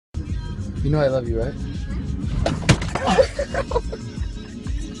You know I love you, right?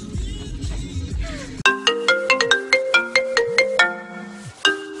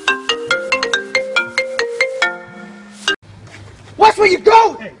 Watch where you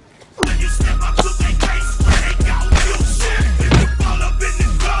go! Hey.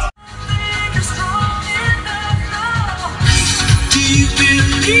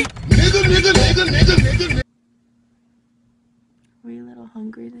 Nigga. Were you a little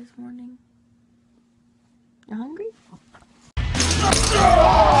hungry this morning? You hungry?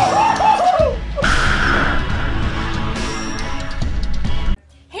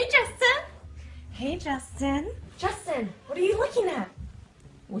 Hey, Justin! Hey, Justin. Justin, what are you looking at?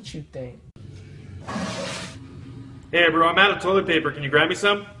 What you think? Hey, bro, I'm out of toilet paper. Can you grab me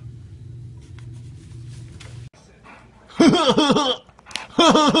some?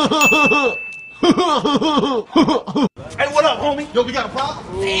 Hey, what up, homie? Yo, we got a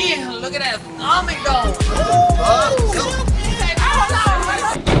problem? Damn, look at that stomach though.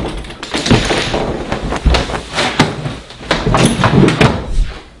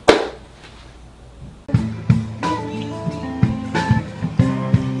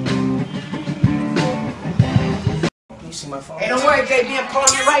 You see my phone? Hey, don't worry, baby. I'm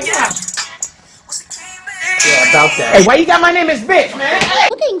calling you right now. Yeah, about that. Hey, why you got my name as bitch, man? Hey!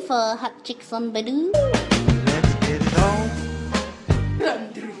 Looking for hot chicks on Badoo. Let's get it on.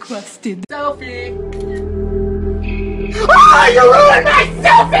 Unrequested selfie. Oh, you ruined my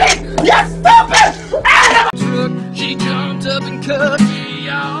selfie! You stupid animal! She jumped up and cut me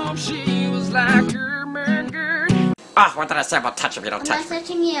off. She was like her burger. Oh, what did I say about touch if you don't touch me? I'm not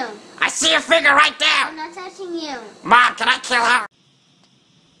touching you. I see your finger right there! I'm not touching you. Mom, can I kill her?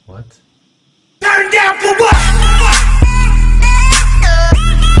 What? Turn down for what?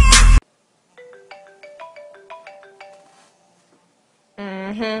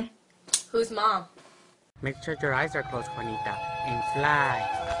 Mm-hmm. Who's mom? Make sure your eyes are closed, Juanita, and fly.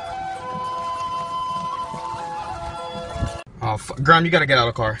 Oh, Graham, you gotta get out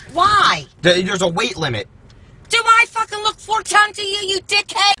of the car. Why? There's a weight limit. Do I fucking look 4 tons to you, you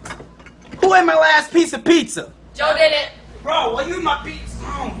dickhead? Who ate my last piece of pizza? Joe did it. Bro, well, you my pizza.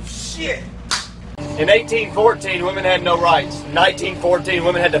 Oh, shit. In 1814, women had no rights. In 1914,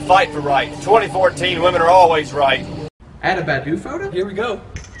 women had to fight for rights. 2014, women are always right. Add a Badoo photo? Here we go.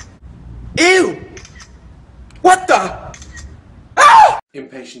 Ew! What the? Ah!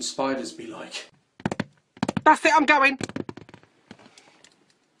 Impatient spiders be like. That's it, I'm going.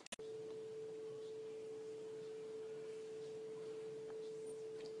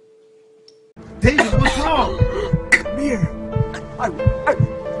 David, what's wrong? Come here.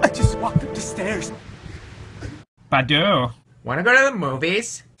 I just walked up the stairs. Badoo. Wanna go to the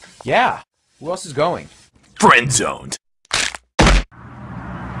movies? Yeah. Who else is going? Friend zoned.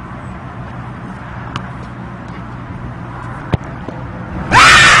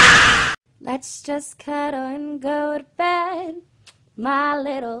 Let's just cuddle and go to bed, my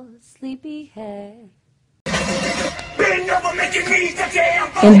little sleepyhead. Bend over, make your knees to damn.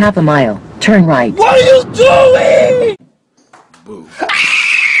 In half a mile, turn right. What are you doing? Boo.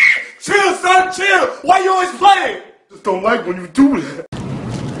 Chill, son, chill. Why you always playing? Just don't like when you do that.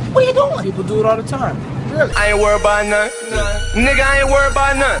 What are you doing? People do it all the time. Really? I ain't worried about none. Nigga, I ain't worried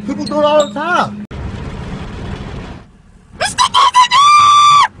about none. People do it all the time.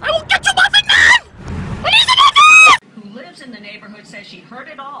 Who lives in the neighborhood says she heard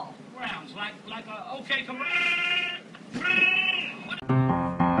it all. Sounds like a okay, come on.